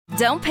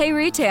Don't pay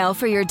retail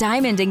for your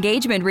diamond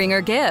engagement ring or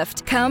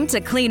gift. Come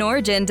to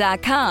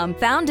CleanOrigin.com.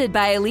 Founded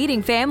by a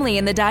leading family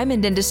in the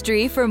diamond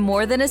industry for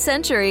more than a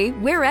century,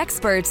 we're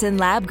experts in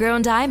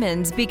lab-grown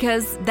diamonds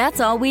because that's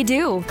all we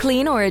do.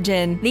 Clean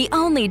Origin, the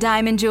only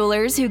diamond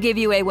jewelers who give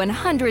you a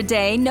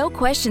 100-day, no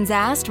questions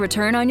asked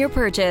return on your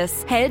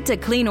purchase. Head to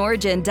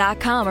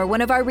CleanOrigin.com or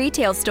one of our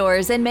retail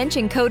stores and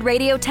mention code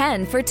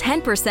Radio10 for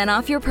 10%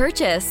 off your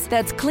purchase.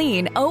 That's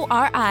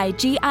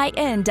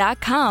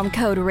CleanOrigin.com,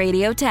 code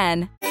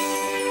Radio10.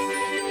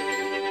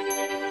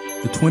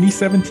 The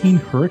 2017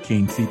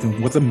 hurricane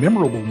season was a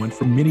memorable one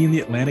for many in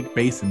the Atlantic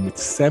Basin, with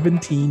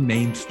 17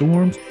 named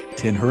storms,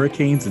 10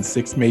 hurricanes, and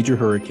 6 major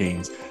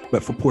hurricanes.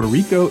 But for Puerto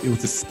Rico, it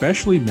was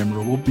especially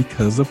memorable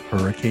because of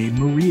Hurricane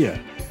Maria.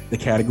 The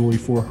Category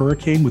 4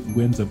 hurricane with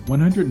winds of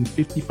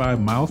 155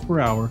 miles per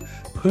hour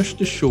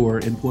pushed ashore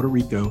in Puerto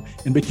Rico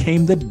and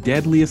became the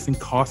deadliest and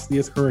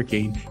costliest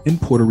hurricane in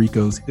Puerto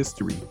Rico's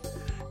history.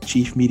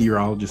 Chief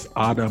Meteorologist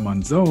Ada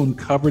Monzon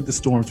covered the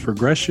storm's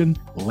progression,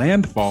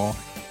 landfall,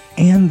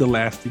 and the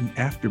lasting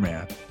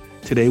aftermath.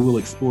 Today, we'll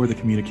explore the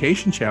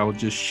communication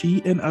challenges she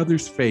and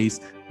others face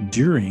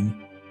during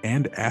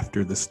and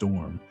after the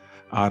storm.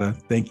 Ada,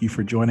 thank you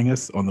for joining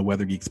us on the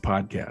Weather Geeks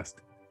podcast.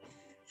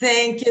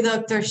 Thank you,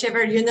 Dr.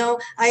 Shepard.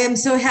 I am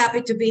so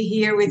happy to be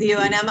here with you,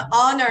 and I'm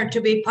honored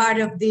to be part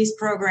of this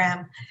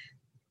program.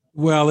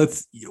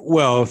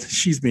 Well,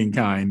 she's being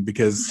kind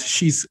because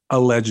she's a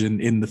legend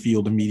in the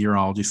field of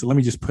meteorology. So let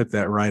me just put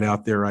that right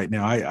out there right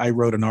now. I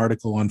wrote an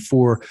article on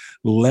 4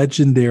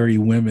 legendary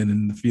women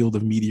in the field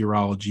of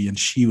meteorology, and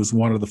she was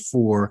one of the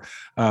 4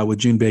 with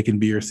June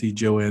Bacon-Biercy,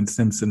 Joanne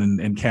Simpson,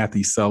 and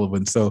Kathy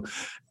Sullivan. So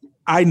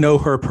I know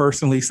her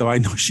personally, so I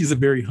know she's a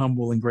very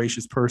humble and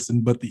gracious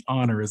person, but the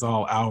honor is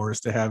all ours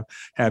to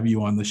have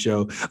you on the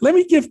show. Let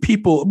me give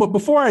people, but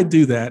before I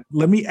do that,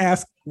 let me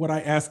ask what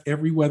I ask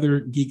every Weather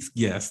Geeks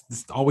guest. This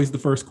is always the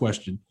first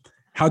question.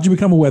 How'd you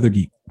become a weather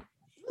geek?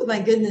 Oh my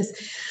goodness.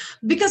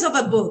 Because of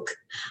a book.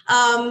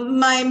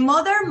 My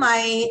mother,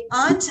 my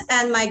aunt,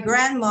 and my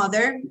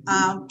grandmother,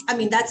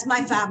 that's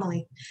my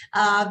family.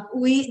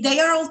 They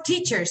are all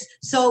teachers.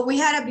 So we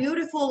had a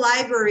beautiful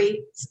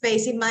library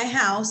space in my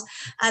house,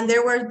 and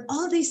there were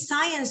all these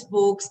science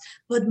books,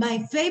 but my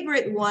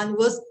favorite one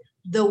was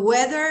the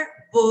weather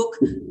book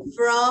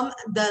from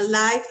the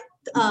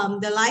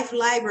Life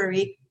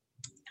Library.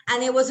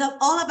 And it was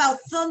all about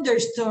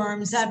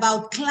thunderstorms,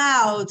 about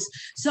clouds.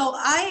 So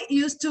I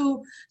used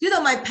to,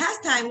 my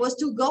pastime was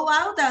to go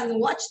out and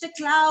watch the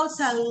clouds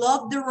and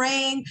love the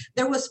rain.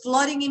 There was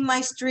flooding in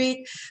my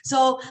street.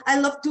 So I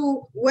love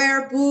to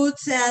wear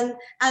boots and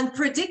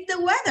predict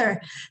the weather.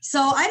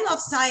 So I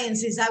love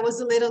science since I was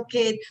a little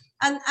kid.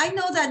 And I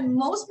know that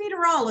most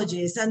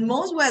meteorologists and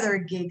most weather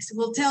geeks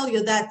will tell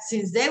you that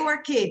since they were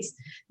kids,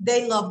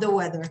 they love the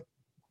weather.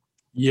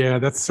 Yeah,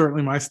 that's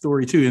certainly my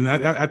story too. And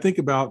I think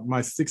about my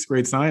 6th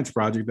grade science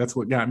project. That's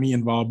what got me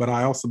involved. But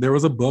there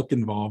was a book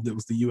involved. It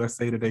was the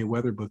USA Today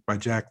weather book by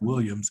Jack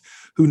Williams,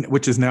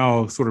 which is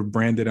now sort of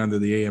branded under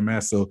the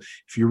AMS. So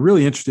if you're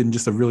really interested in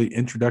just a really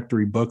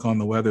introductory book on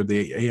the weather,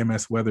 the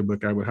AMS weather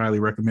book, I would highly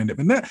recommend it.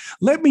 And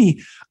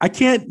I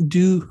can't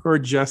do her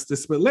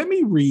justice, but let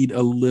me read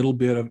a little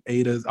bit of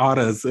Ada's.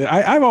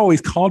 I've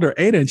always called her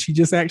Ada, and she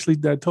just actually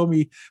told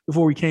me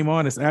before we came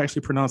on, it's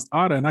actually pronounced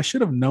Ada. And I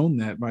should have known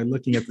that by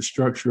looking at the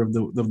structure of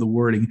the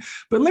wording.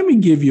 But let me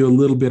give you a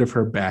little bit of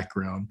her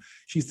background.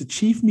 She's the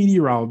chief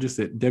meteorologist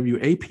at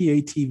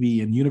WAPA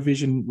TV and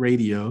Univision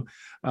Radio,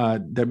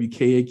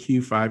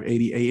 WKAQ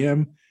 580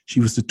 AM.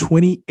 She was the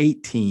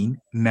 2018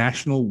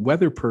 National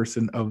Weather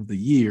Person of the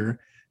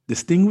Year,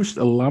 distinguished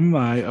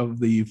alumni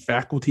of the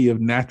Faculty of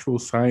Natural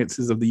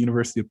Sciences of the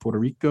University of Puerto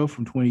Rico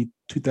from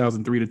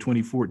 2003 to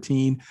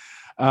 2014.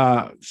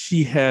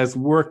 She has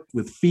worked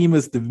with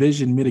FEMA's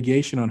Division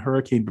Mitigation on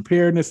Hurricane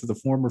Preparedness as a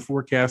former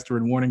forecaster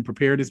and warning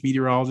preparedness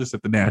meteorologist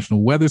at the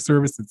National Weather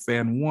Service in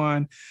San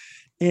Juan.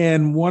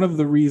 And one of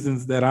the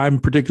reasons that I'm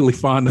particularly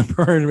fond of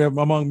her,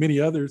 among many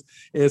others,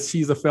 is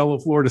she's a fellow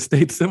Florida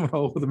State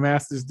Seminole with a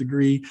master's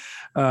degree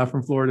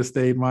from Florida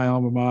State, my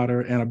alma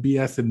mater, and a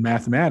BS in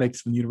mathematics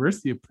from the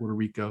University of Puerto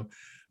Rico.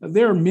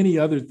 There are many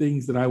other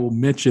things that I will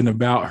mention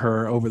about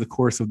her over the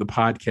course of the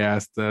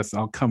podcast, so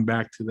I'll come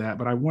back to that.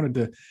 But I wanted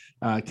to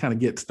kind of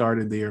get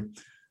started there.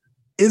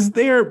 Is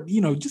there,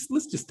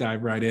 let's just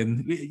dive right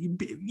in.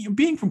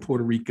 Being from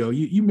Puerto Rico,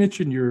 you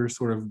mentioned your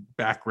sort of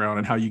background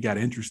and how you got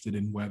interested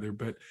in weather,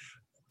 but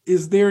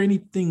is there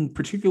anything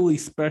particularly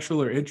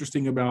special or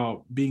interesting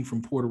about being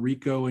from Puerto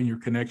Rico and your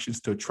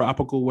connections to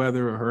tropical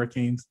weather or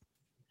hurricanes?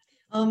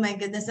 Oh my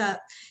goodness.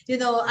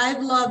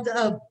 I've loved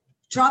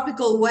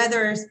tropical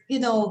weathers.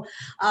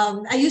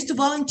 I used to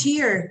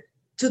volunteer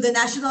to the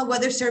National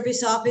Weather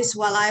Service office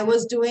while I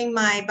was doing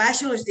my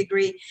bachelor's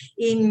degree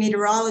in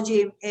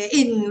meteorology,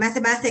 in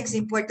mathematics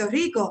in Puerto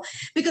Rico,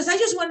 because I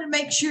just wanted to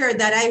make sure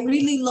that I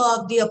really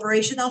loved the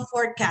operational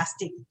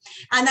forecasting.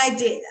 And I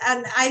did.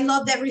 And I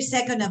loved every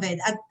second of it.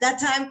 At that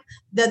time,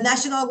 the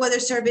National Weather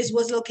Service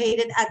was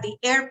located at the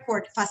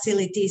airport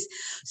facilities.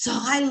 So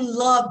I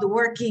loved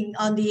working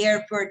on the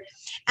airport.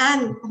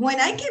 And when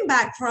I came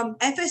back from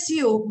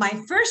FSU, my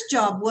first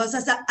job was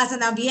as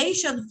an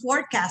aviation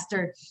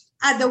forecaster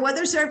at the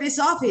Weather Service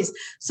office.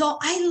 So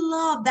I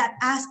love that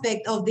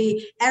aspect of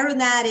the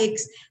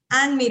aeronautics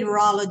and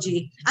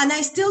meteorology. And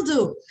I still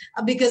do,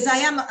 because I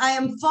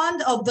am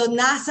fond of the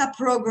NASA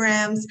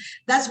programs.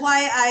 That's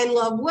why I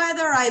love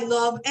weather, I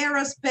love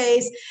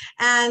aerospace,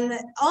 and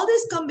all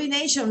this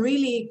combination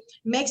really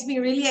makes me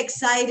really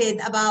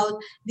excited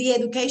about the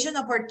education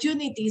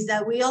opportunities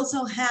that we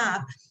also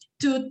have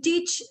to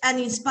teach and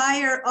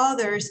inspire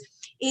others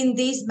in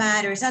these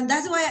matters. And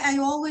that's why I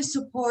always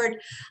support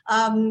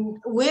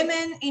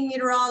women in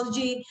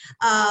meteorology,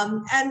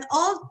 and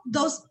all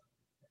those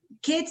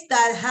kids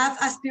that have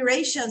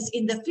aspirations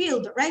in the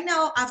field. Right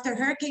now, after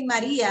Hurricane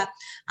Maria,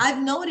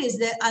 I've noticed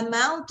the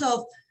amount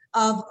of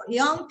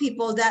young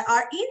people that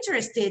are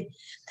interested,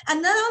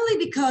 and not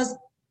only because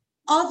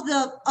of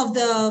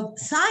the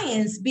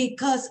science,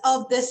 because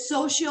of the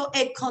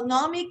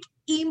socio-economic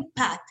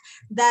impact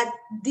that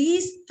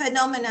these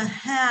phenomena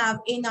have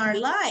in our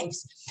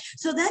lives.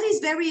 So that is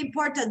very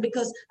important,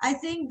 because I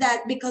think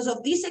that because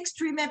of these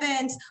extreme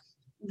events,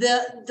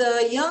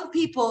 the young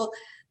people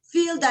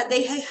feel that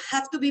they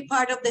have to be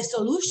part of the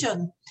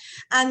solution.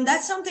 And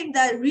that's something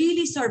that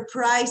really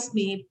surprised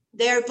me.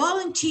 They're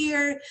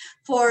volunteer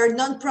for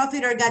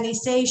nonprofit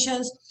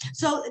organizations.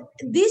 So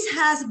this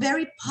has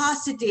very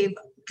positive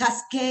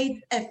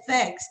cascade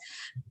effects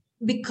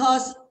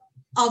because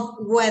of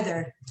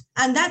weather.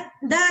 And that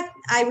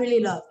I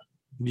really love.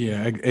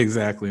 Yeah,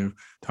 exactly. I'm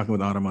talking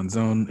with Autumn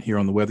Monzon here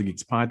on the Weather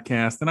Geeks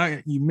podcast.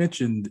 And you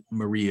mentioned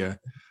Maria.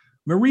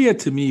 Maria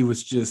to me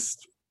was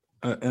just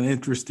an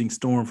interesting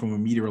storm from a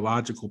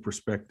meteorological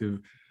perspective,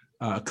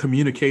 a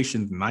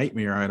communication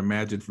nightmare, I'd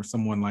imagine, for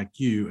someone like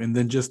you. And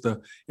then just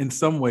in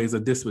some ways, a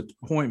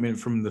disappointment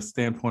from the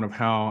standpoint of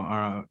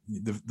how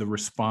the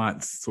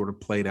response sort of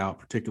played out,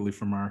 particularly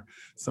from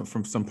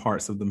some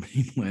parts of the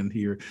mainland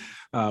here.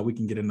 We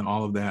can get into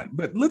all of that.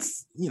 But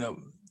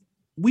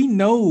we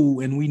know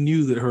and we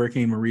knew that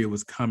Hurricane Maria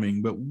was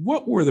coming, but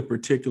what were the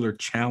particular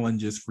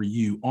challenges for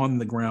you on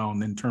the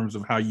ground in terms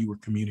of how you were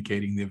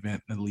communicating the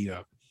event and the lead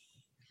up?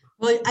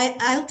 Well,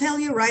 I'll tell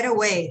you right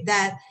away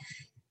that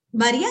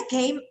Maria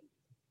came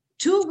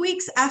 2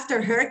 weeks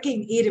after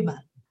Hurricane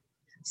Irma.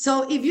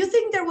 So if you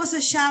think there was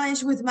a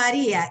challenge with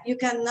Maria, you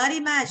cannot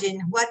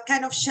imagine what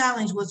kind of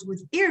challenge was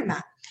with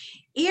Irma.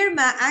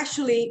 Irma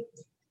actually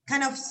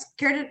kind of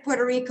skirted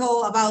Puerto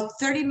Rico about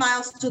 30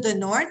 miles to the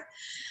north,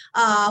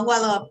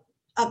 while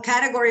a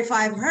Category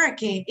 5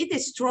 hurricane, it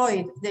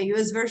destroyed the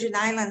U.S. Virgin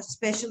Islands,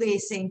 especially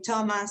St.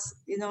 Thomas,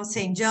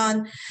 St.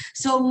 John.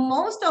 So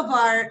most of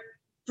our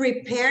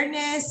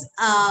preparedness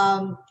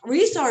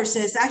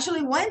resources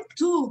actually went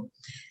to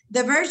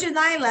the Virgin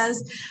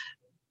Islands,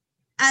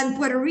 and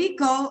Puerto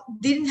Rico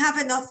didn't have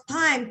enough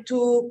time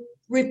to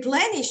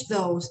replenish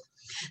those.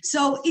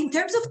 So in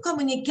terms of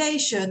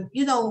communication,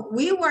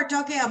 we were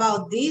talking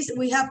about this.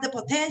 We have the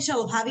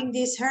potential of having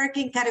this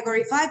hurricane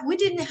Category 5. We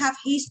didn't have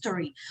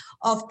history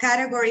of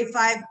Category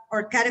 5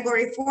 or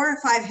Category 4 or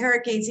 5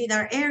 hurricanes in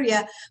our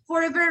area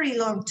for a very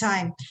long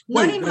time.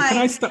 Wait,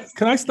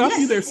 can I stop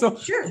you there? So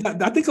sure.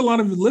 I think a lot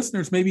of the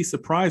listeners may be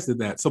surprised at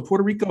that. So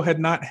Puerto Rico had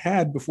not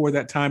had before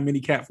that time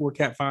many Cat 4,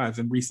 Cat 5s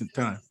in recent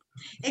time.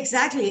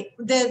 Exactly.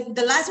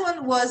 The last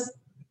one was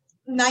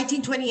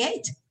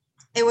 1928.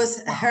 It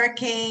was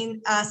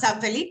Hurricane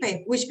San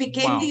Felipe, which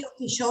became the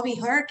Okeechobee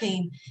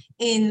hurricane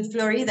in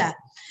Florida.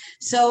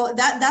 So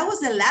that was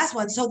the last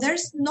one. So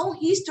there's no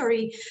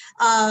history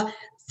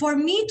for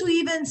me to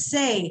even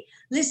say,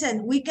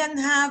 listen, we can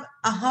have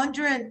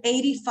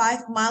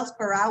 185 miles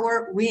per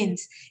hour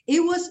winds.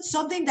 It was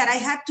something that I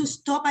had to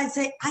stop and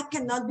say, I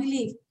cannot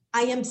believe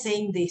I am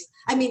saying this.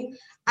 I mean,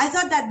 I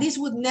thought that this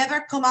would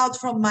never come out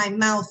from my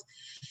mouth.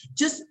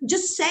 Just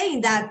saying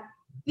that,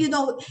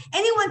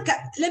 anyone can,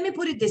 let me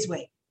put it this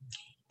way.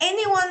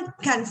 Anyone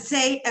can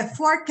say a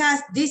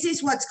forecast, this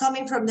is what's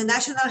coming from the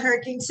National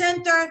Hurricane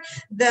Center.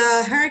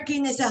 The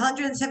hurricane is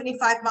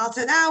 175 miles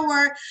an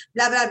hour,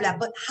 blah, blah, blah.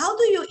 But how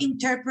do you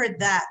interpret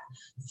that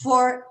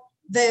for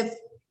the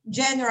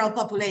general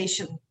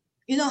population?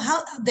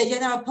 How the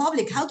general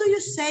public, how do you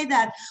say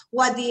that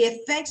what the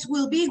effects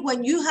will be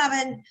when you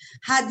haven't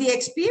had the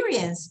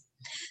experience?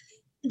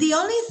 The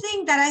only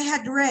thing that I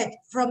had read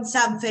from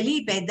San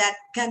Felipe that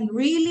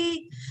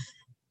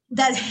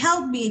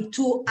helped me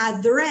to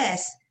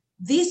address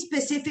this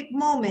specific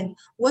moment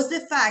was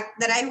the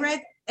fact that I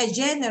read a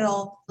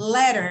general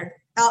that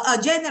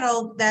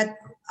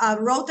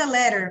wrote a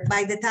letter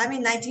by the time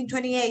in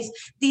 1928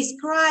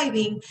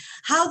 describing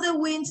how the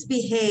winds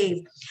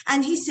behave.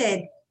 And he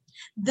said,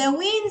 the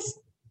winds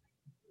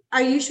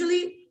are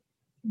usually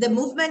the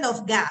movement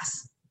of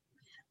gas.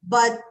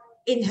 But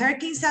in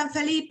Hurricane San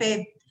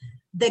Felipe,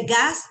 the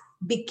gas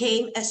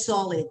became a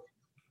solid.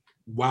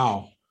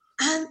 Wow.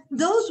 And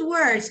those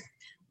words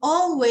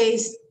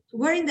always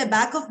were in the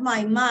back of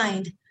my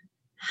mind.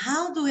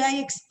 How do I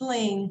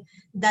explain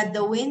that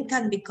the wind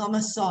can become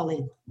a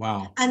solid?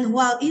 Wow. And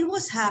while it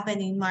was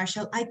happening,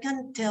 Marshall, I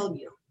can tell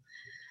you,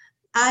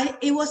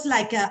 it was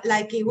like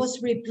it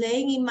was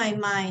replaying in my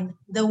mind.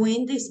 The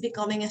wind is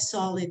becoming a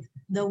solid.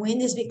 The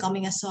wind is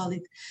becoming a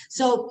solid.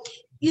 So,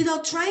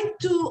 trying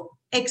to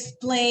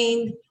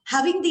explain,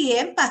 having the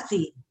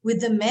empathy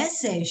with the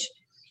message,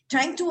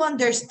 trying to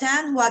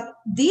understand what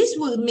this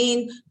will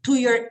mean to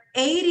your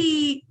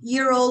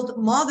 80-year-old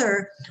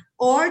mother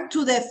or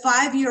to the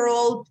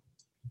 5-year-old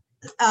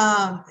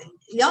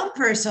young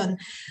person.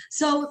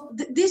 So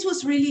this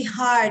was really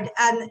hard,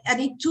 and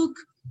it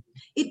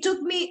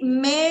took me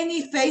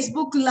many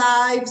Facebook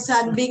Lives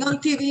and being on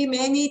TV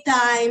many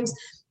times,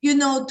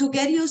 to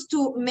get used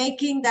to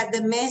making that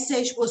the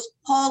message was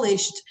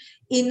polished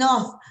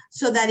enough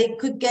so that it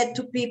could get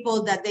to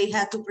people that they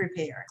had to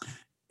prepare.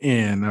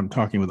 And I'm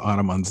talking with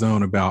Ana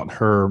Monzon about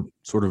her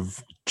sort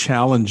of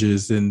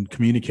challenges in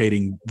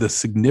communicating the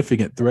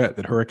significant threat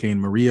that Hurricane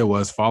Maria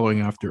was,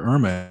 following after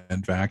Irma,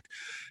 in fact.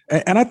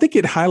 And I think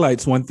it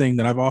highlights one thing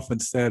that I've often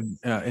said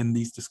in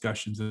these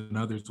discussions and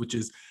others, which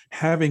is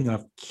having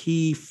a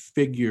key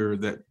figure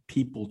that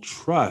people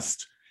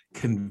trust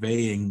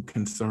conveying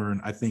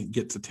concern, I think,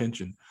 gets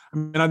attention. I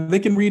mean, they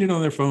can read it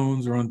on their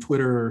phones or on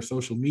Twitter or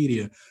social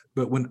media,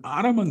 but when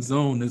Ana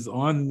Monzon is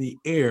on the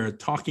air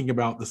talking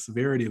about the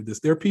severity of this,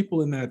 there are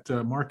people in that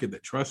market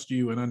that trust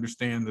you and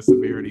understand the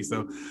severity.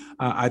 So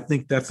I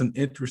think that's an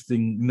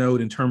interesting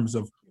note in terms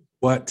of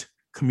what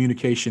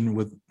communication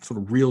with sort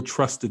of real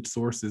trusted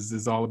sources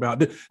is all about.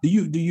 Do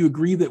you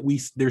agree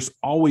that there's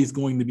always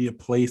going to be a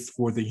place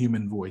for the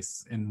human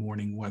voice in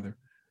morning weather?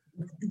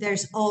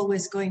 There's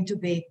always going to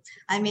be.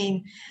 I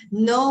mean,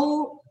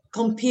 no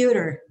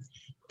computer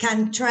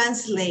can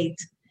translate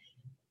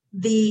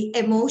the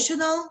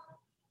emotional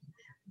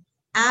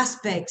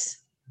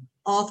aspects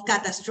of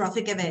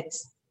catastrophic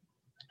events.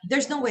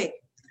 There's no way.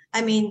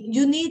 I mean,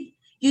 you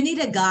need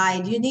a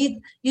guide. You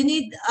need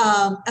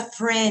a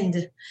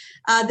friend.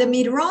 The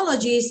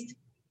meteorologist.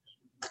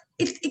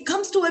 It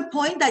comes to a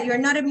point that you're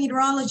not a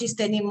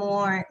meteorologist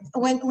anymore.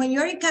 When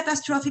you're in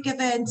catastrophic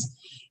events,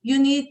 you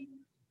need.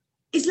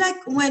 It's like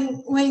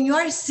when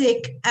you're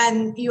sick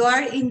and you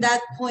are in that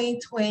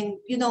point when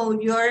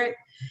you're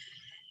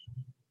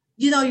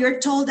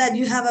told that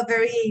you have a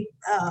very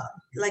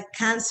like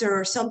cancer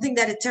or something,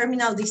 that a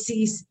terminal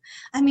disease.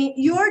 I mean,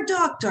 your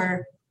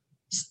doctor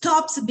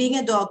stops being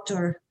a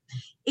doctor.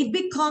 It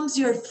becomes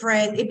your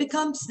friend. It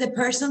becomes the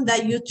person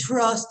that you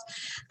trust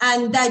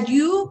and that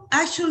you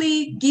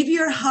actually give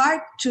your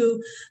heart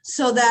to,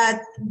 so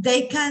that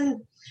they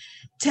can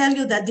tell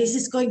you that this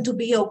is going to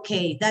be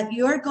okay, that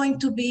you're going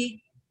to be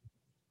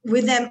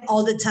with them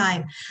all the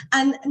time.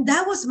 And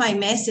that was my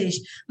message.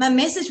 My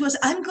message was,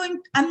 I'm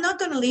not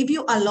going to leave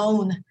you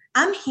alone.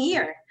 I'm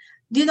here.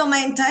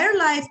 My entire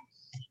life,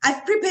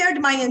 I've prepared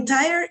my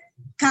entire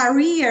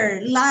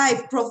career,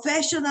 life,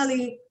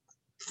 professionally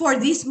for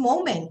this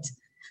moment.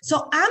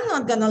 So I'm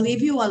not going to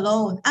leave you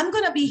alone. I'm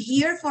going to be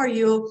here for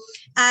you,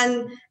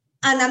 and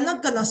I'm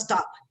not going to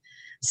stop.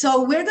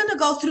 So we're going to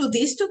go through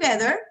this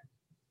together,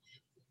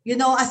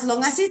 as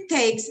long as it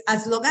takes,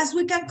 as long as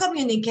we can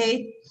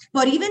communicate.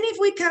 But even if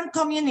we can't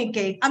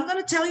communicate, I'm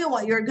going to tell you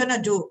what you're going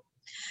to do.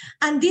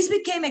 And this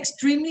became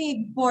extremely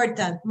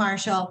important,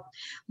 Marshall,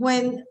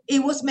 when it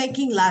was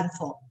making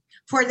landfall.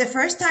 For the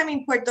first time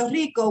in Puerto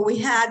Rico, we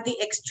had the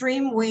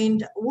extreme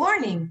wind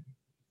warning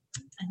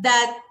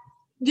that,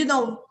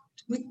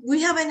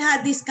 we haven't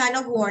had this kind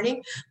of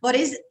warning, but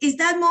is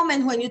that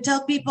moment when you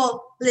tell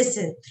people,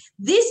 listen,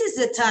 this is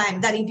the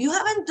time that if you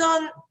haven't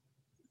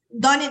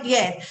done it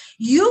yet,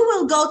 you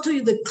will go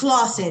to the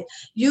closet,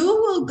 you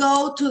will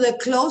go to the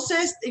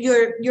closest,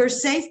 your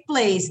safe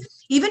place.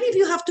 Even if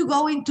you have to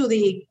go into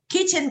the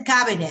kitchen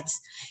cabinets,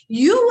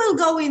 you will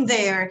go in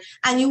there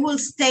and you will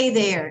stay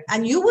there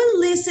and you will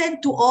listen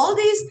to all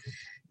these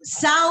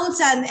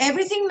sounds, and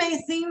everything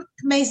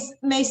may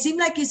seem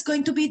like it's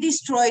going to be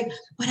destroyed,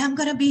 but I'm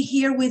going to be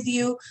here with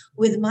you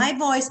with my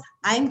voice.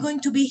 I'm going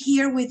to be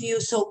here with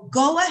you. So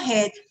go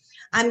ahead.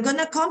 I'm going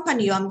to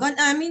accompany you.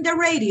 I'm in the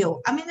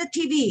radio. I'm in the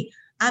TV.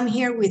 I'm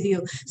here with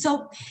you.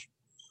 So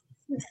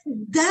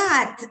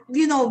that,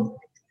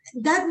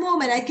 that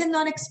moment, I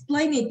cannot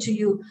explain it to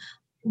you,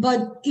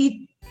 but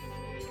it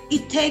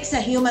takes a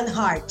human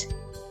heart.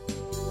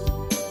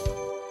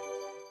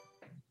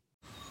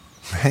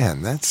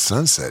 Man, that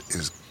sunset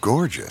is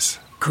gorgeous.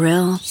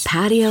 Grill,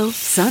 patio,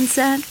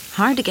 sunset.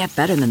 Hard to get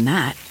better than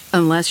that.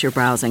 Unless you're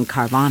browsing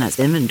Carvana's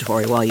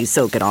inventory while you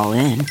soak it all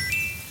in.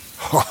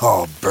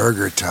 Oh,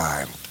 burger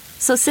time.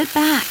 So sit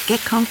back,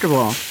 get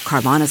comfortable.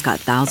 Carvana's got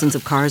thousands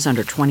of cars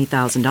under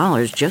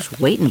 $20,000 just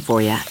waiting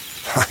for you.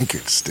 I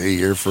could stay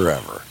here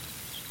forever.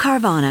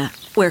 Carvana,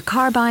 where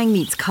car buying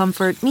meets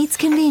comfort meets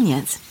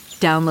convenience.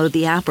 Download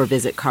the app or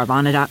visit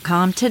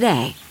Carvana.com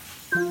today.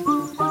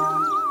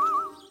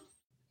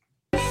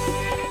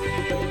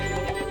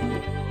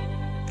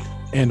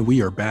 And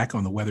we are back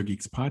on the Weather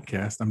Geeks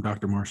podcast. I'm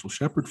Dr. Marshall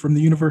Shepard from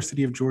the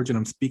University of Georgia, and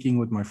I'm speaking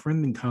with my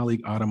friend and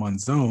colleague, Ada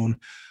Monzon,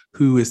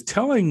 who is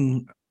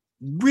telling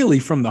really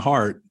from the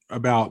heart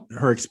about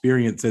her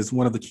experience as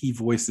one of the key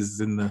voices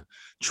in the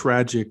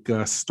tragic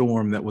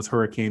storm that was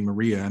Hurricane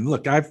Maria. And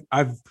look,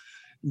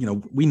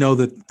 we know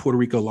that Puerto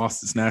Rico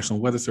lost its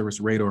National Weather Service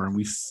radar, and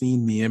we've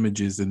seen the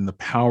images and the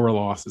power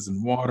losses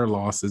and water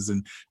losses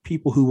and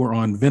people who were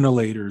on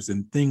ventilators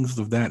and things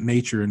of that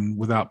nature and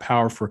without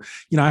power for,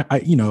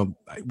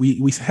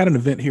 we had an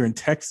event here in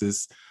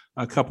Texas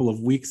a couple of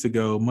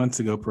months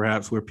ago,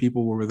 perhaps, where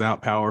people were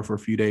without power for a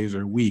few days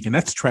or a week. And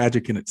that's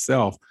tragic in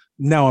itself.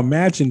 Now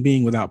imagine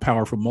being without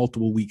power for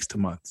multiple weeks to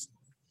months.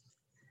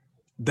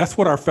 That's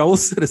what our fellow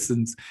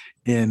citizens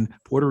in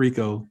Puerto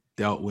Rico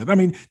dealt with. I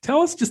mean,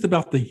 tell us just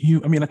about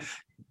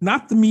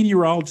not the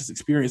meteorologist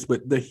experience,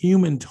 but the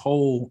human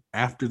toll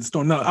after the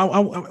storm.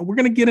 Now, we're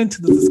going to get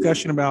into the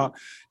discussion about,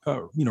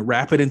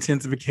 rapid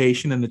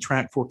intensification and the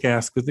track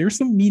forecast, because there's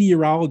some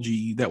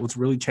meteorology that was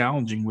really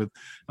challenging with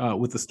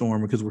the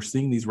storm, because we're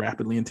seeing these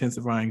rapidly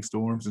intensifying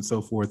storms and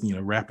so forth,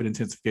 rapid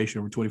intensification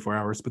over 24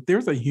 hours. But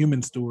there's a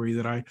human story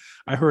that I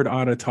heard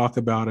Ada talk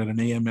about at an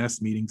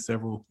AMS meeting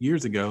several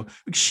years ago,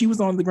 because she was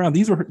on the ground.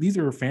 These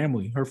are her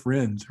family, her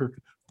friends, her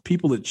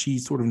people that she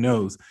sort of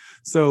knows.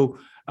 So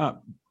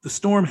the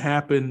storm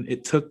happened.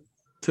 It took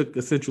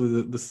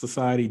essentially the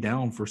society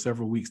down for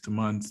several weeks to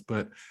months.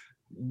 But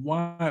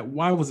why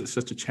was it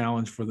such a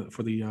challenge for the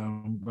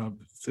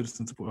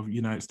citizens of the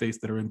United States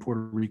that are in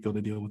Puerto Rico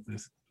to deal with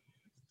this?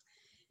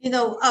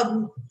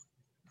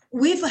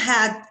 We've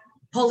had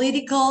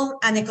political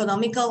and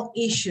economical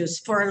issues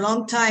for a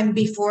long time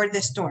before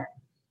the storm.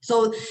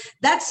 So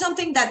that's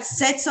something that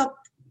sets up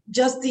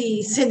just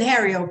the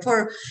scenario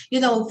for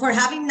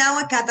having now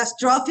a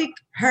catastrophic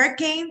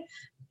hurricane,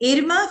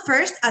 Irma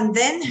first, and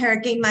then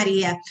Hurricane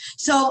Maria.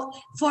 So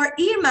for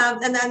Irma,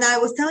 and I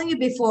was telling you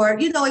before,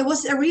 it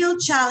was a real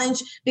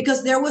challenge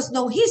because there was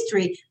no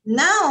history.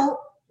 Now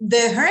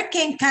the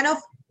hurricane kind of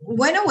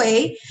went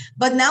away,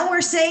 but now we're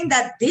saying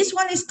that this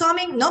one is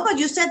coming. No, but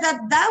you said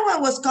that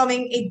one was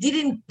coming. It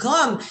didn't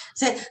come.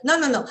 Said, no.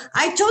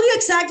 I told you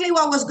exactly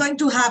what was going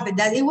to happen,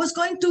 that it was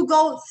going to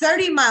go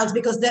 30 miles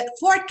because the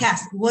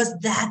forecast was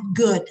that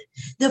good.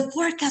 But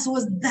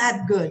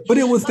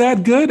it was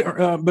that good.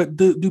 But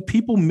do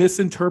people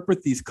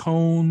misinterpret these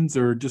cones,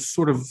 or just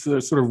sort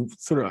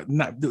of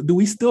not? Do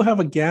we still have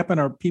a gap in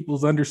our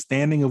people's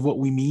understanding of what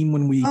we mean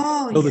when we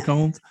know the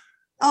cones?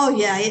 Oh,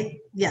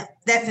 yeah,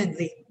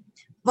 definitely.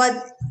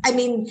 But I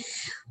mean,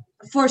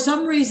 for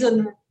some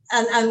reason,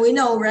 and we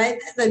know, right,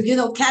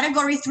 that,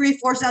 category 3,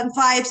 4s, and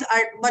 5s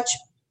are much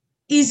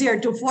easier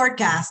to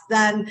forecast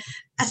than,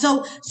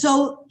 so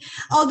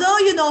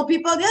although,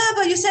 people,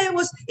 but you say it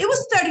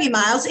was 30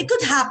 miles. It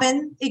could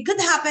happen. It could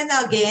happen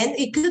again.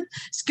 It could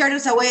scare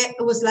us away.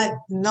 It was like,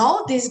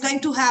 no, this is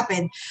going to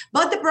happen.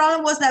 But the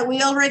problem was that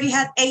we already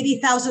had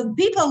 80,000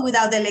 people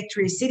without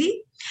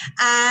electricity,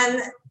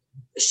 and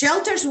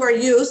shelters were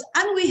used,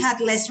 and we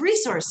had less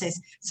resources.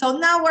 So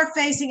now we're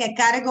facing a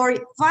category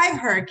 5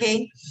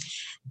 hurricane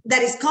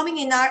that is coming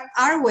in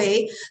our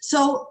way.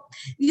 So,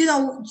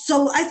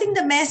 so I think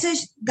the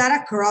message got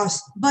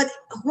across. But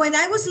when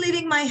I was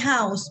leaving my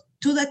house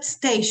to that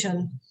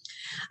station,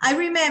 I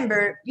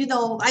remember,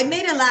 I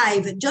made a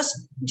live just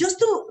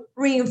to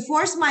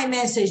reinforce my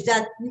message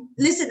that,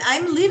 listen,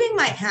 I'm leaving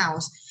my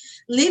house,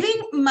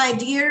 leaving my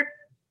dear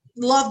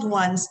loved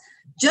ones,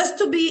 just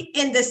to be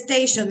in the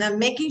station and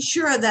making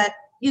sure that,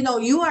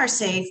 you are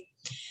safe.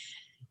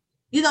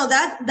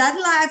 That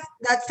live,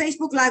 that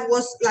Facebook live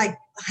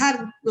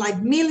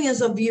had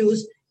millions of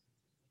views.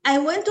 I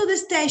went to the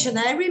station.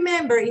 I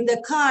remember in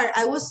the car,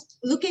 I was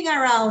looking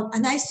around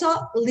and I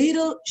saw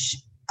little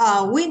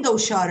window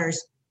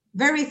shutters,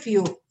 very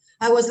few.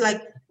 I was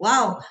like,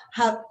 wow,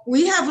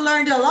 we have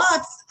learned a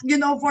lot,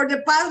 for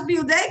the past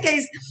few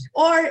decades,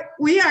 or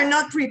we are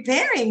not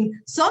preparing.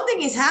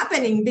 Something is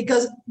happening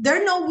because there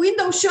are no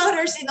window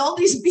shutters in all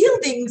these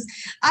buildings.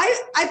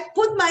 I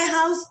put my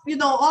house,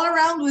 all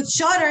around with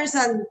shutters,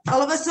 and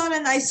all of a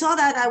sudden I saw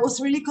that. I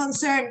was really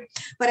concerned,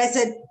 but I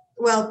said,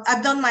 well,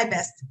 I've done my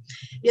best.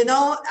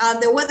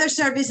 The Weather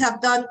Service have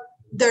done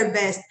their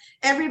best.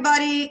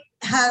 Everybody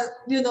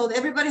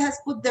has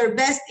put their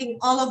best in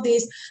all of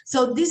this.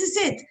 So this is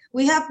it.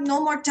 We have no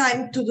more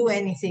time to do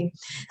anything.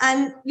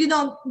 And,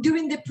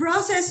 during the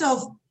process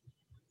of,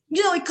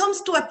 it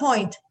comes to a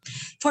point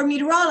for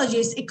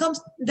meteorologists,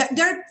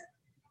 there are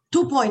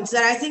 2 points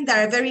that I think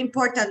that are very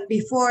important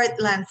before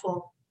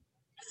landfall.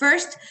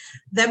 First,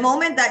 the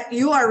moment that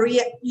you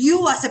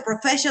as a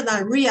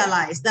professional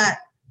realize that,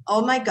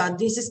 oh my God,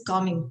 this is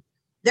coming.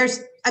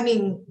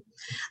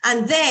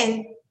 And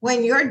then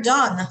when you're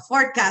done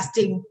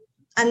forecasting,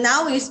 and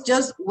now it's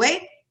just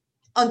wait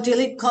until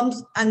it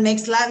comes and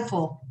makes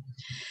landfall.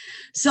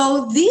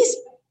 So these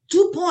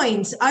 2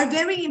 points are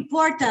very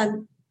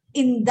important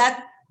in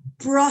that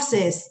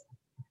process,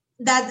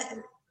 that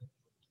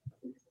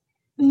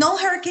no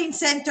hurricane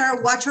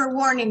center watch or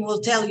warning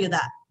will tell you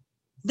that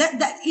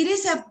it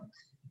is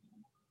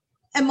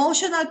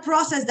emotional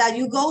process that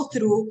you go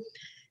through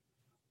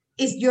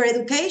is your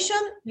education,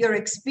 your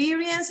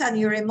experience, and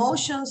your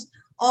emotions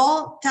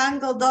all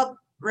tangled up,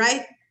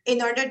 right,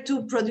 in order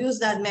to produce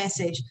that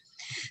message.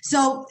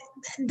 So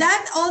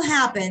that all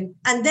happened,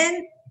 and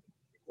then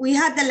we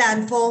had the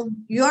landfall.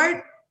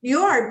 You're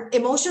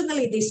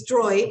emotionally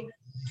destroyed,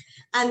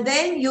 and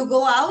then you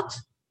go out,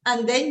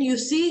 and then you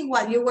see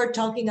what you were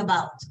talking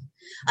about.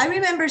 I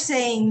remember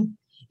saying,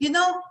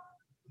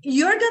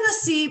 you're gonna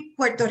see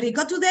Puerto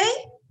Rico today,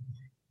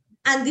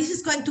 and this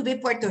is going to be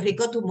Puerto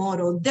Rico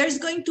tomorrow. There's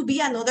going to be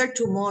another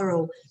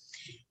tomorrow.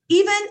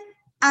 Even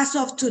as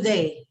of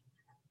today,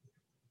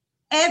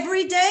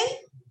 every day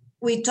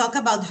we talk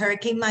about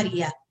Hurricane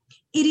Maria.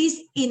 It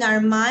is in our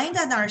mind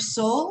and our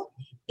soul,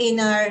 in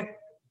our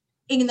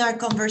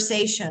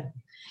conversation.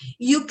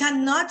 You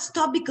cannot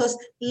stop because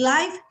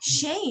life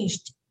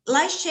changed.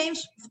 Life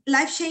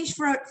changed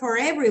for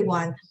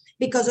everyone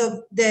because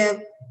of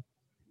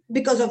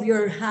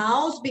your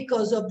house,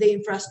 because of the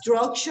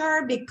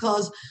infrastructure,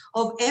 because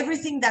of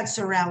everything that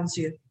surrounds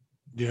you.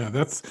 Yeah,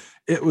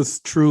 it was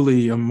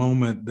truly a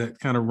moment that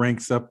kind of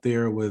ranks up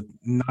there with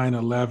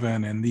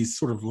 9/11 and these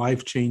sort of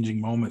life-changing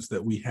moments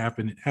that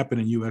happen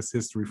in U.S.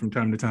 history from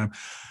time to time.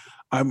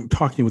 I'm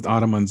talking with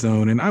Ada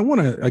Monzon, and I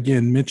want to,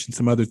 again, mention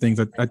some other things.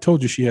 I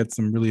told you she had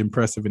some really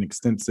impressive and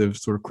extensive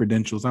sort of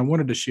credentials. I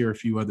wanted to share a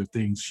few other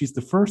things. She's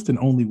the first and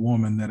only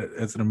woman that,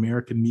 as an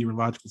American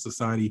Meteorological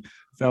Society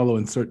fellow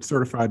and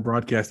certified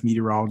broadcast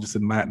meteorologist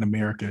in Latin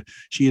America,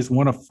 she is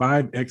one of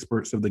 5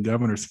 experts of the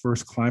governor's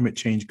first Climate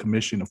Change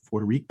Commission of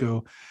Puerto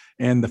Rico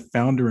and the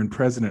founder and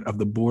president of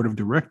the board of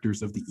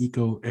directors of the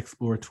Eco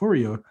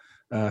Exploratorio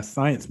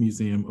Science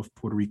Museum of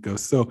Puerto Rico.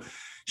 So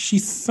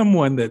she's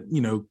someone that,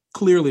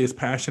 clearly is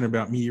passionate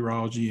about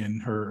meteorology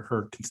and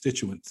her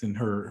constituents and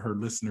her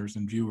listeners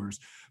and viewers.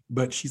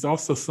 But she's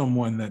also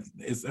someone that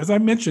is, as I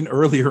mentioned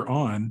earlier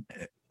on,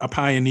 a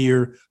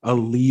pioneer, a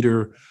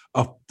leader,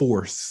 a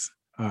force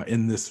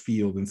in this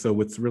field. And so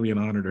it's really an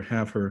honor to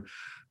have her.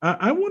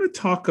 I want to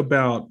talk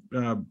about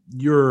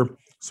your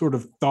sort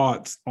of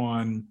thoughts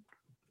on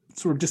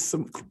sort of just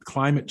some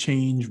climate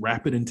change,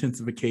 rapid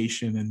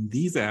intensification, and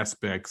these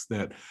aspects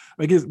that,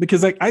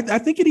 because I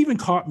think it even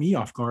caught me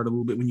off guard a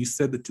little bit when you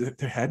said that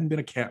there hadn't been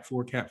a Cat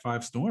 4, Cat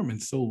 5 storm in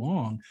so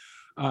long.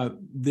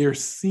 There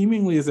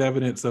seemingly is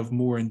evidence of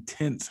more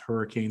intense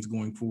hurricanes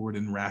going forward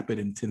and rapid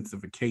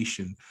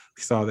intensification.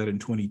 We saw that in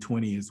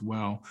 2020 as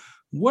well.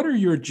 What are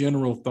your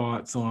general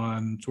thoughts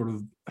on sort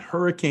of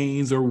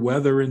hurricanes or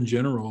weather in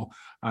general?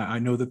 I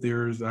know that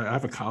I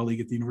have a colleague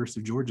at the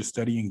University of Georgia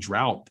studying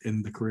drought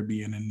in the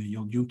Caribbean and the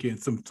Yunque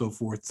and so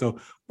forth. So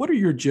what are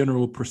your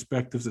general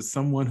perspectives as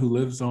someone who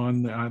lives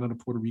on the island of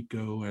Puerto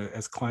Rico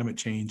as climate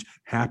change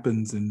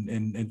happens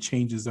and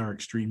changes our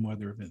extreme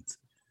weather events?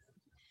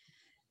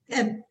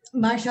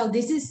 Marshall,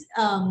 this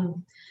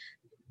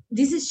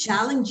is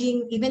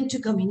challenging even to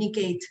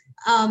communicate.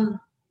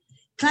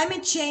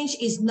 Climate change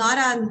is not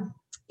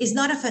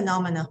a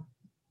phenomenon.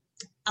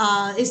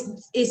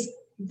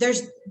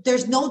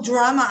 There's no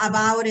drama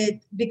about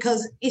it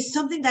because it's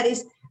something that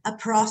is a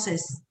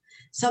process,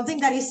 something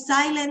that is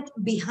silent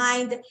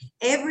behind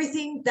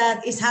everything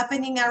that is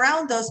happening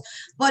around us.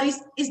 But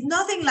it's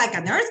nothing like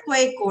an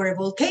earthquake or a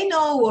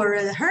volcano or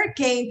a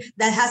hurricane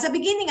that has a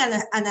beginning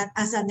and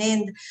as an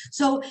end.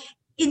 So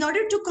in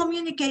order to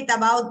communicate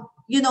about,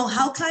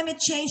 how climate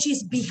change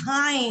is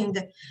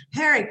behind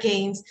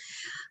hurricanes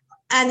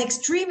and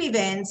extreme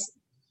events,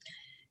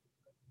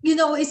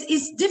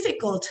 it's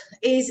difficult.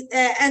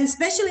 And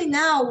especially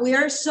now, we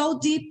are so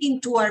deep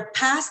into our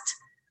past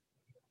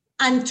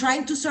and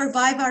trying to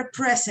survive our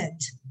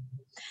present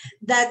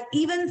that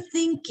even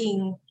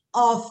thinking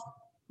of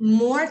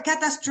more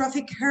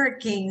catastrophic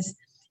hurricanes,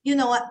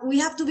 we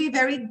have to be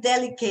very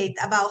delicate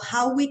about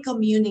how we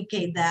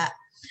communicate that.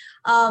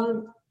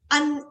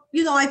 And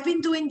I've been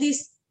doing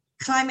this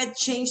climate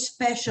change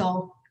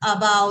special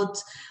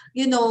about,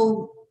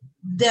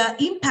 the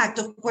impact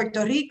of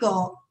Puerto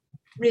Rico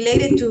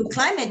related to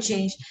climate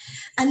change.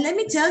 And let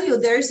me tell you,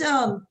 there's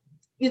some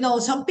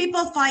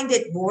people find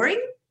it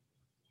boring.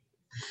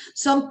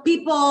 Some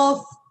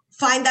people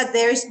find that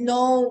there's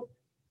no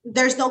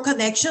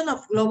connection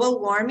of global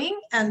warming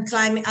and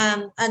climate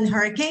and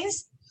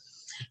hurricanes.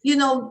 It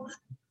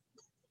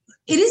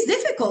is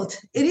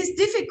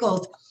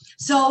difficult.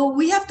 So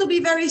we have to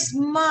be very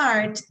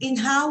smart in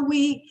how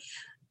we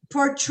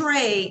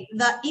portray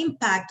the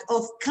impact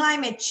of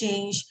climate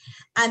change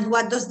and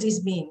what does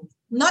this mean.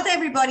 Not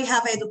everybody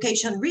have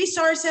education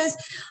resources.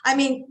 I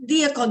mean,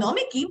 the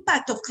economic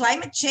impact of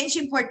climate change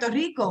in Puerto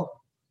Rico,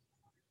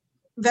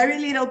 very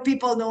little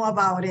people know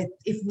about it,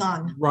 if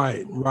none.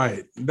 Right.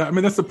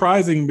 That's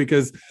surprising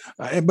because,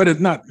 but it's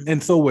not,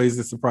 in some ways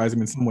it's surprising,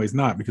 in some ways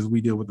not, because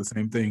we deal with the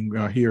same thing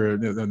here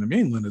on the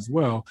mainland as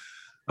well.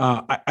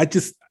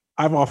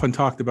 I've often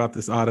talked about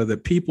this, Ada,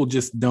 that people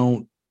just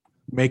don't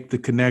make the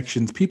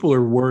connections. People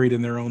are worried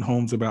in their own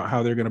homes about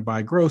how they're going to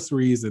buy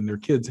groceries and their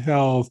kids'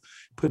 health,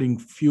 putting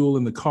fuel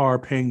in the car,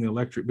 paying the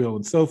electric bill,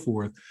 and so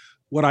forth.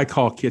 What I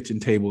call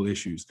kitchen table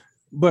issues.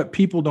 But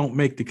people don't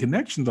make the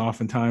connections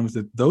oftentimes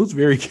that those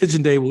very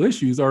kitchen table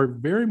issues are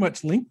very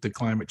much linked to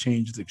climate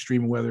change,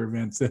 extreme weather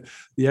events,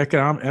 the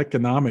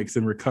economics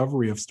and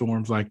recovery of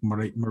storms like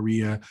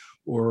Maria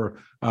or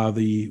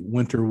the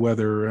winter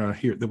weather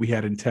here that we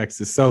had in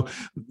Texas. So,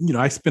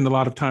 I spend a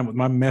lot of time with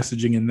my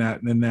messaging in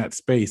that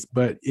space,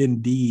 but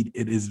indeed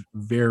it is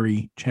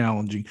very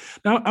challenging.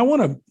 Now, I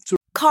want to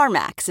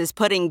CarMax is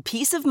putting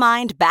peace of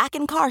mind back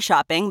in car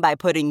shopping by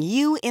putting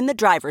you in the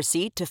driver's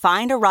seat to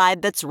find a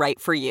ride that's right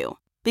for you.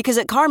 Because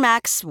at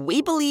CarMax,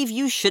 we believe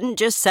you shouldn't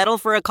just settle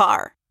for a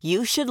car.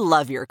 You should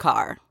love your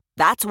car.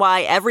 That's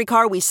why every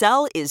car we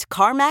sell is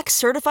CarMax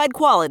certified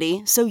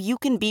quality, so you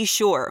can be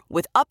sure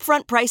with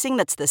upfront pricing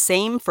that's the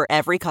same for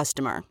every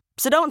customer.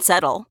 So don't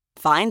settle.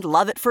 Find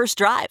love at first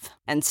drive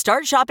and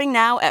start shopping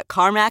now at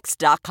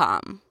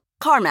CarMax.com.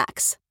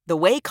 CarMax, the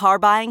way car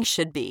buying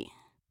should be.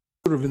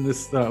 Sort of in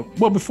this,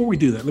 before we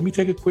do that, let me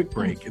take a quick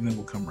break and then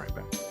we'll come right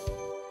back.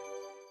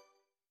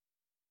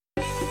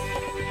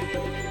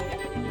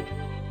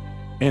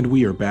 And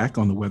we are back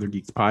on the Weather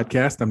Geeks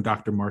podcast. I'm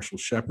Dr. Marshall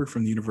Shepard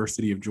from the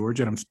University of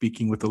Georgia, and I'm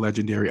speaking with the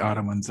legendary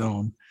Otto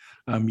Monzon,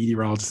 a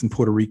meteorologist in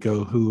Puerto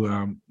Rico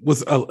who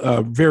was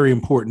a very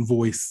important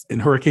voice in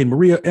Hurricane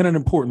Maria and an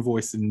important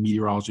voice in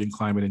meteorology and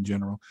climate in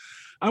general.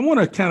 I want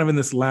to kind of in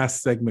this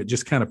last segment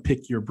just kind of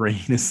pick your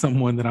brain as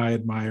someone that I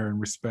admire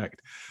and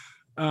respect.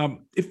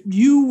 If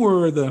you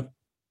were the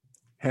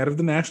head of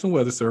the National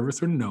Weather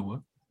Service or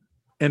NOAA,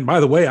 and by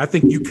the way, I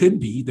think you could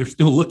be, they're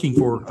still looking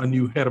for a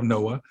new head of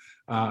NOAA.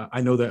 I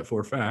know that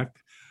for a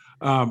fact.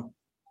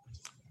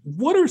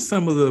 What are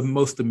some of the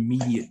most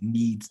immediate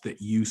needs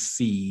that you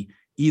see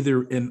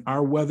either in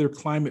our weather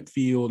climate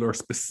field or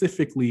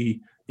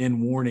specifically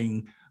in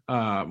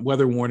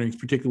weather warnings,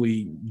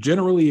 particularly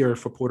generally or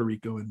for Puerto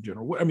Rico in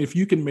general? I mean, if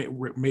you can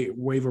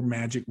wave a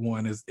magic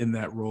wand as in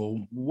that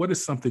role, what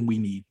is something we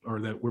need or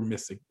that we're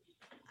missing?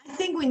 I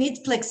think we need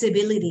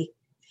flexibility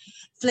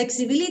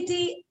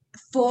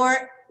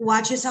for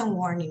watches and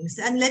warnings.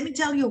 And let me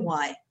tell you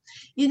why.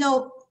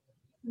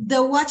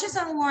 The watches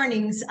and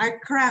warnings are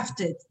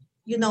crafted,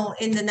 in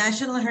the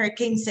National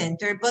Hurricane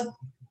Center, but,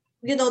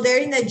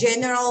 they're in a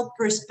general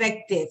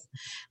perspective.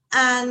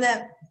 And,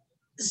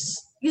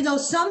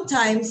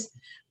 sometimes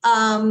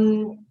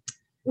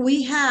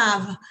we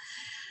have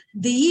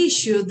the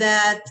issue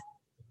that,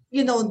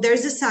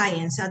 there's a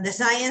science and the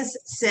science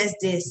says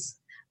this,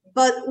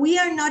 but we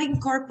are not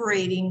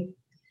incorporating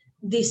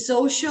the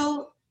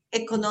social,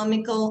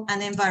 economical,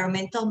 and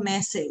environmental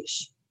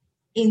message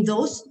in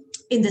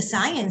the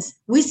science.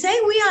 We say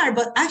we are,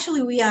 but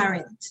actually we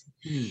aren't.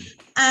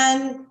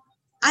 And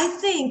I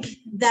think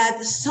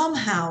that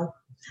somehow,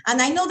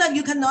 and I know that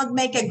you cannot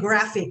make a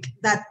graphic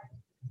that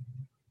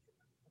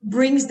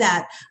brings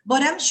that,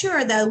 but I'm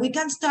sure that we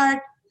can start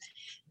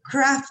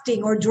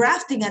crafting or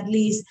drafting at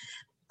least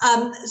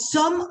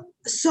some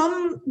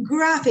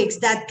graphics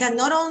that can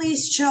not only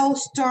show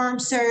storm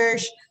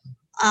surge,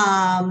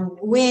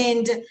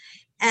 wind,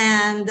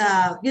 and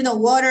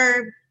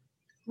water.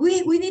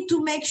 We need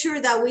to make sure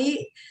that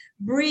we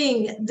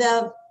bring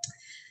the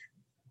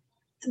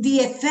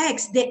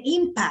effects, the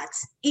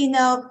impacts in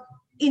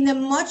a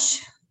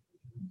much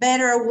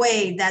better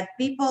way that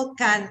people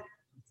can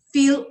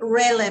feel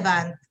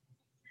relevant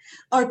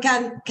or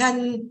can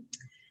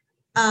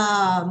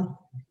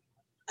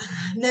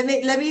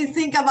let me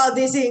think about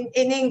this in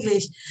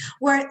English,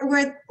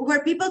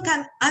 where people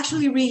can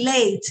actually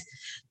relate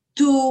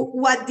to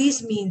what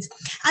this means,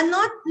 and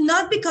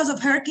not because of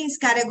hurricanes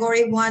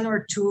category 1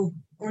 or 2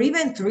 or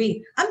even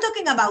 3. I'm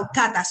talking about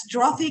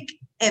catastrophic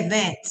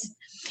events.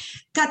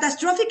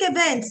 Catastrophic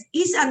events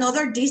is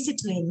another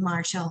discipline,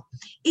 Marshall,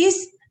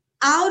 is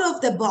out of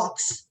the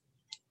box.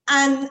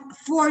 And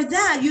for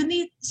that, you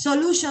need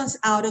solutions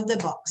out of the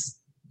box,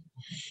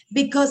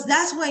 because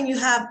that's when you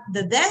have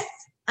the death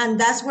and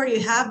that's where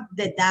you have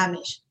the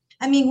damage.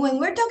 I mean, when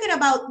we're talking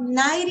about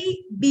 $90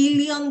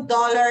 billion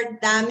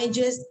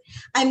damages,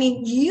 I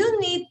mean, you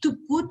need to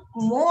put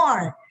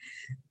more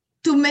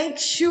to make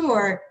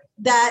sure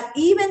that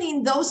even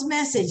in those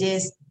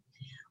messages,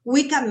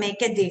 we can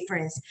make a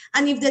difference.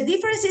 And if the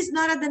difference is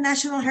not at the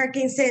National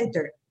Hurricane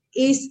Center,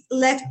 is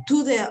left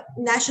to the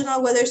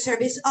National Weather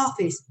Service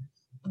office,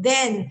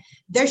 then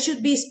there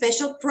should be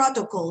special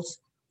protocols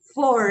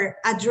for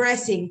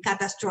addressing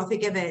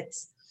catastrophic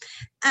events.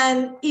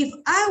 And if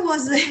I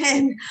was the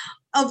head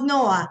of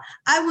NOAA,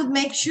 I would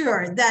make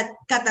sure that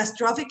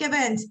catastrophic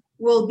events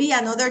will be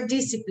another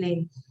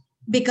discipline,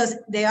 because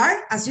they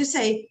are, as you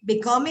say,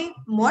 becoming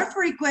more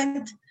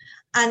frequent,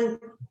 and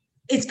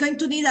it's going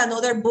to need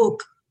another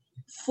book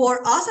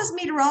for us as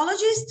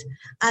meteorologists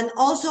and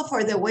also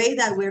for the way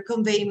that we're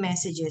conveying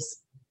messages.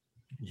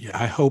 Yeah,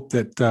 I hope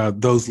that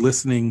those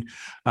listening,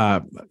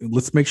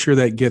 let's make sure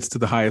that gets to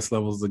the highest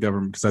levels of the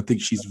government, because I think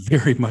she's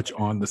very much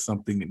on to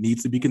something that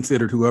needs to be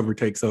considered, whoever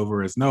takes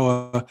over as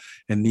NOAA,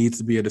 and needs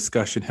to be a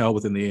discussion held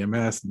within the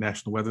AMS,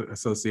 National Weather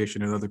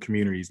Association, and other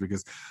communities,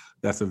 because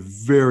that's a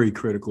very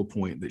critical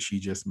point that she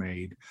just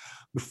made.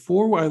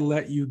 Before I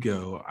let you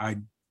go, I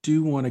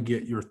do want to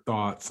get your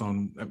thoughts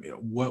on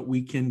what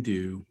we can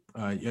do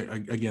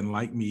again,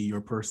 like me, you're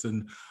a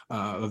person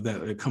of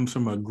that, it comes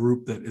from a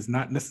group that is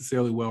not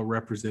necessarily well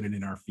represented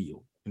in our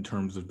field in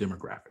terms of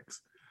demographics.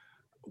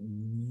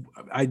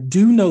 I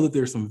do know that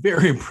there's some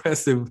very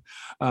impressive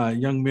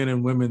young men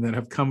and women that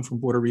have come from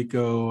Puerto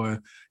Rico,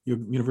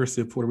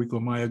 University of Puerto Rico,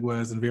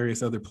 Mayagüez, and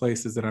various other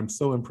places that I'm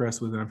so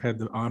impressed with. And I've had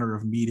the honor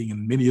of meeting,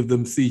 and many of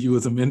them see you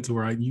as a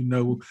mentor. You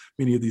know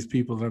many of these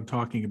people that I'm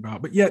talking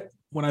about. But yet,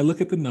 when I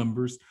look at the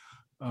numbers,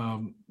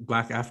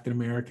 Black African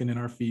American in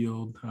our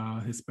field,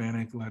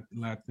 Hispanic,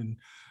 Latin,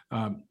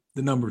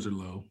 the numbers are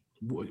low.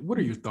 What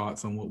are your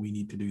thoughts on what we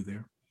need to do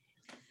there?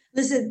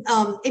 Listen,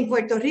 in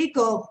Puerto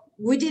Rico,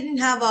 we didn't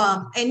have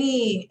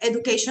any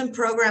education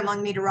program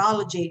on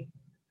meteorology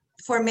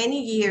for many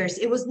years.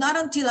 It was not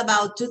until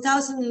about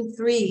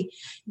 2003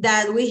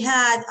 that we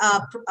had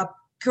a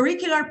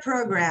curricular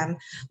program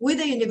with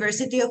the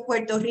University of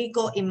Puerto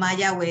Rico in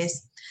Mayagüez.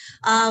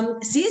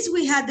 Since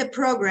we had the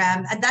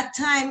program, at that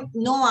time,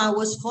 NOAA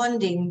was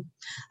funding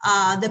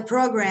the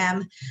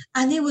program,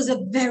 and it was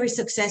a very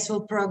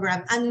successful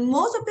program. And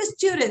most of the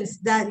students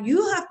that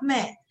you have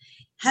met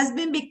has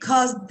been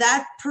because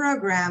that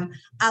program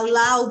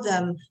allowed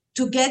them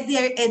to get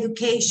their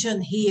education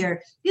here.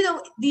 You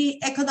know,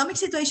 the economic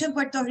situation in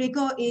Puerto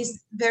Rico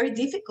is very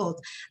difficult.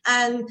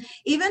 And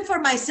even for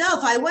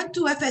myself, I went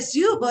to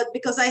FSU, but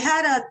because I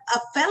had a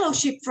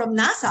fellowship from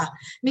NASA.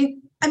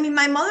 I mean,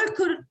 my mother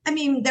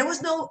there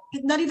was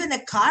not even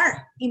a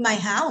car in my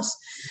house.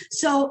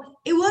 So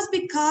it was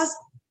because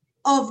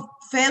of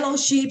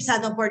fellowships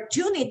and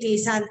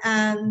opportunities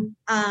and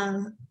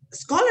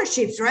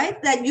scholarships,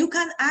 right? That you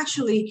can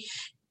actually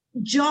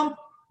jump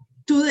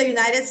to the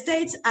United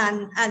States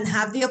and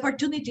have the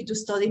opportunity to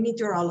study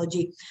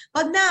meteorology.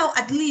 But now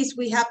at least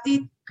we have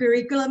the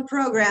curriculum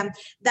program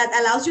that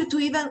allows you to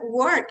even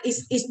work.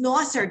 It's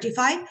NOAA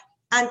certified,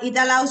 and it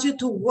allows you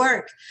to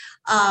work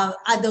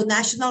at the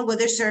National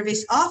Weather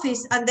Service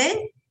office. And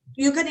then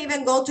you can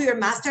even go to your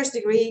master's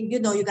degree. You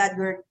know, you got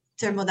your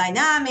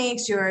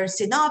thermodynamics, your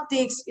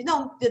synoptics,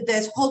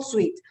 this whole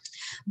suite.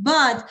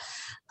 But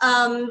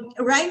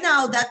right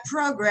now, that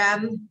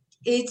program,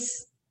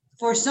 it's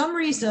for some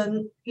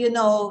reason,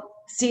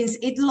 since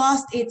it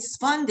lost its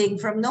funding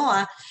from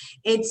NOAA,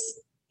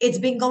 it's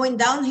been going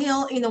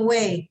downhill in a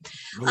way.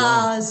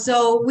 Wow.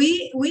 So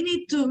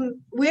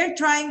we're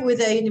trying with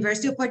the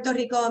University of Puerto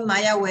Rico and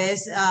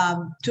Mayagüez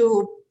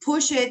to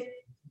push it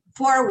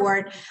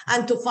forward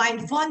and to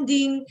find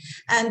funding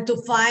and to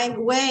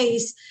find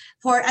ways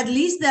for at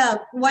least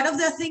one of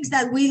the things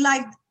that we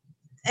liked.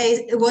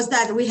 It was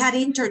that we had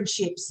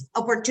internships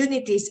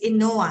opportunities in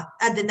NOAA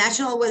at the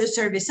National Weather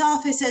Service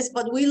offices,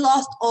 but we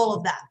lost all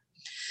of that.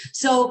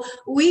 So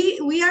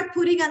we are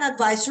putting an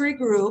advisory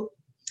group.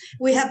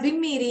 We have been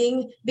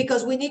meeting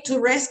because we need to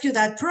rescue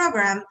that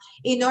program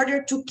in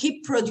order to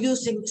keep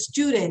producing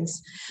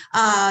students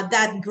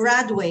that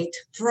graduate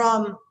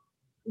from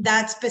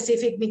that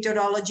specific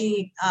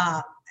meteorology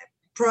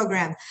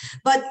program.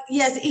 But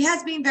yes, it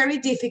has been very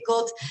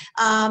difficult,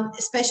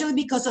 especially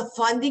because of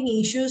funding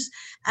issues.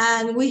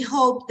 And we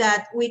hope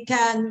that we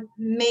can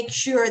make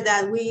sure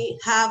that we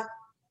have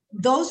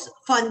those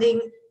funding,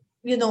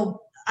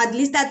 at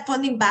least that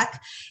funding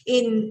back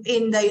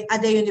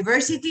at the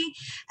university,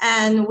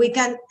 and we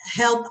can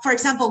help. For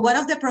example, one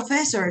of the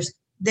professors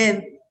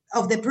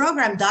of the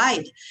program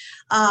died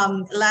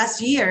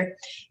last year,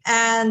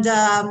 and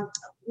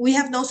we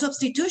have no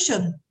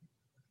substitution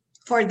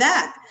for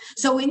that.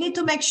 So we need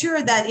to make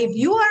sure that if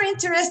you are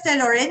interested,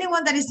 or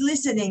anyone that is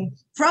listening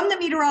from the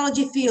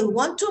meteorology field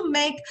want to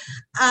make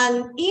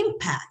an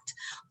impact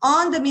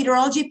on the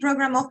meteorology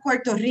program of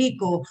Puerto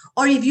Rico,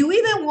 or if you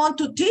even want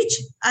to teach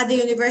at the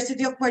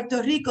University of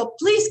Puerto Rico,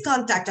 please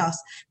contact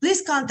us.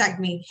 Please contact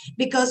me,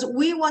 because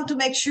we want to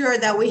make sure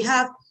that we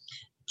have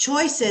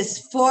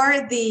choices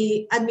for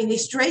the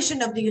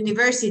administration of the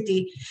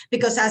university,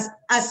 because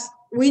as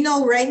we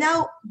know right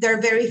now, there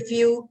are very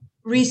few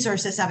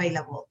resources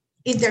available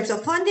in terms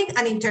of funding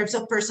and in terms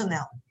of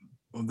personnel.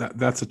 Well,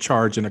 that's a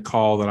charge and a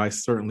call that I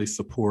certainly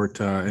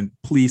support. And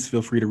please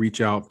feel free to reach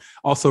out.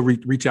 Also,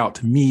 reach out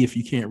to me if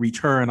you can't reach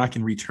her, and I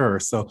can reach her.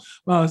 So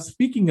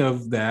speaking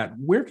of that,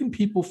 where can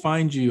people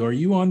find you? Are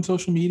you on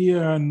social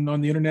media and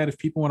on the internet if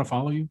people want to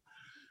follow you?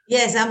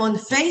 Yes, I'm on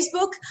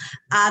Facebook,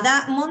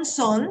 Ada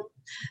Monzon.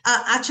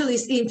 Actually,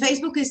 in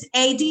Facebook is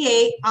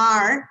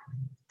ADAR,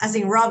 as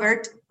in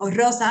Robert or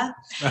Rosa,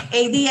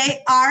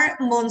 ADAR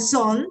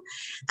Monzon,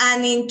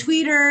 and in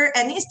Twitter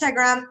and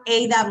Instagram,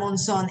 Ada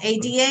Monzon,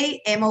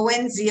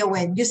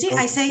 ADAMONZON. You see,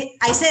 okay.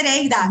 I said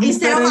Ada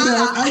instead of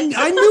Ada.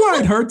 I knew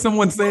I'd heard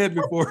someone say it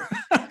before,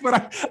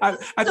 but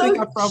I think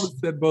I probably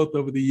said both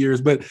over the years.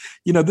 But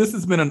this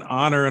has been an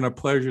honor and a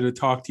pleasure to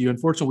talk to you.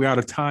 Unfortunately, we're out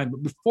of time.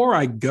 But before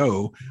I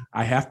go,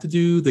 I have to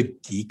do the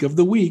Geek of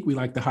the Week. We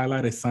like to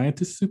highlight a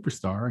scientist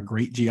superstar, a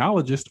great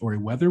geologist, or a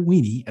weather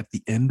weenie at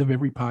the end of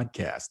every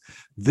podcast.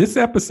 This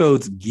episode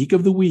episode's Geek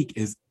of the Week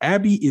is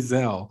Abby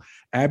Ezell.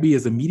 Abby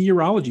is a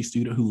meteorology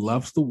student who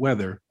loves the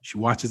weather. She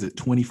watches it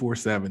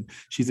 24/7.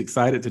 She's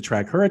excited to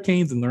track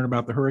hurricanes and learn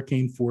about the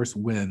hurricane force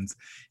winds.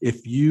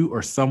 If you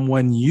or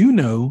someone you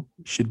know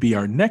should be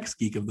our next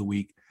Geek of the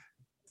Week,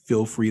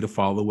 feel free to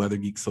follow the Weather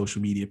Geek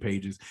social media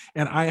pages.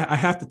 And I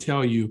have to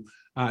tell you,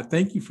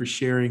 thank you for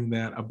sharing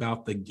that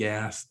about the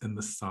gas and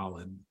the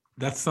solid.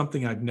 That's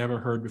something I've never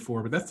heard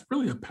before, but that's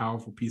really a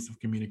powerful piece of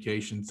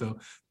communication. So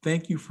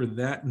thank you for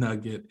that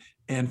nugget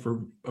and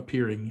for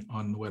appearing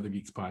on the Weather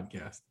Geeks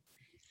podcast.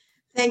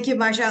 Thank you,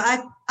 Marshall.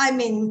 I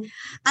mean,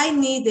 I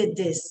needed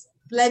this.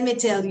 Let me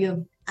tell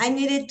you, I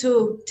needed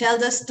to tell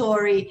the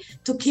story,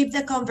 to keep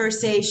the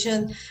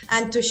conversation,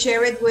 and to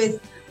share it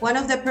with one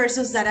of the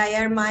persons that I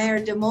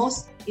admire the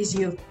most is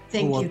you.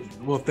 Thank you.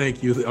 Well,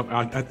 thank you.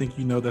 I think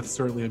you know that's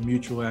certainly a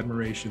mutual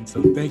admiration.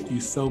 So thank you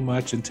so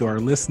much. And to our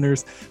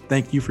listeners,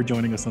 thank you for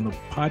joining us on the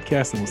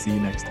podcast, and we'll see you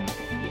next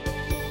time.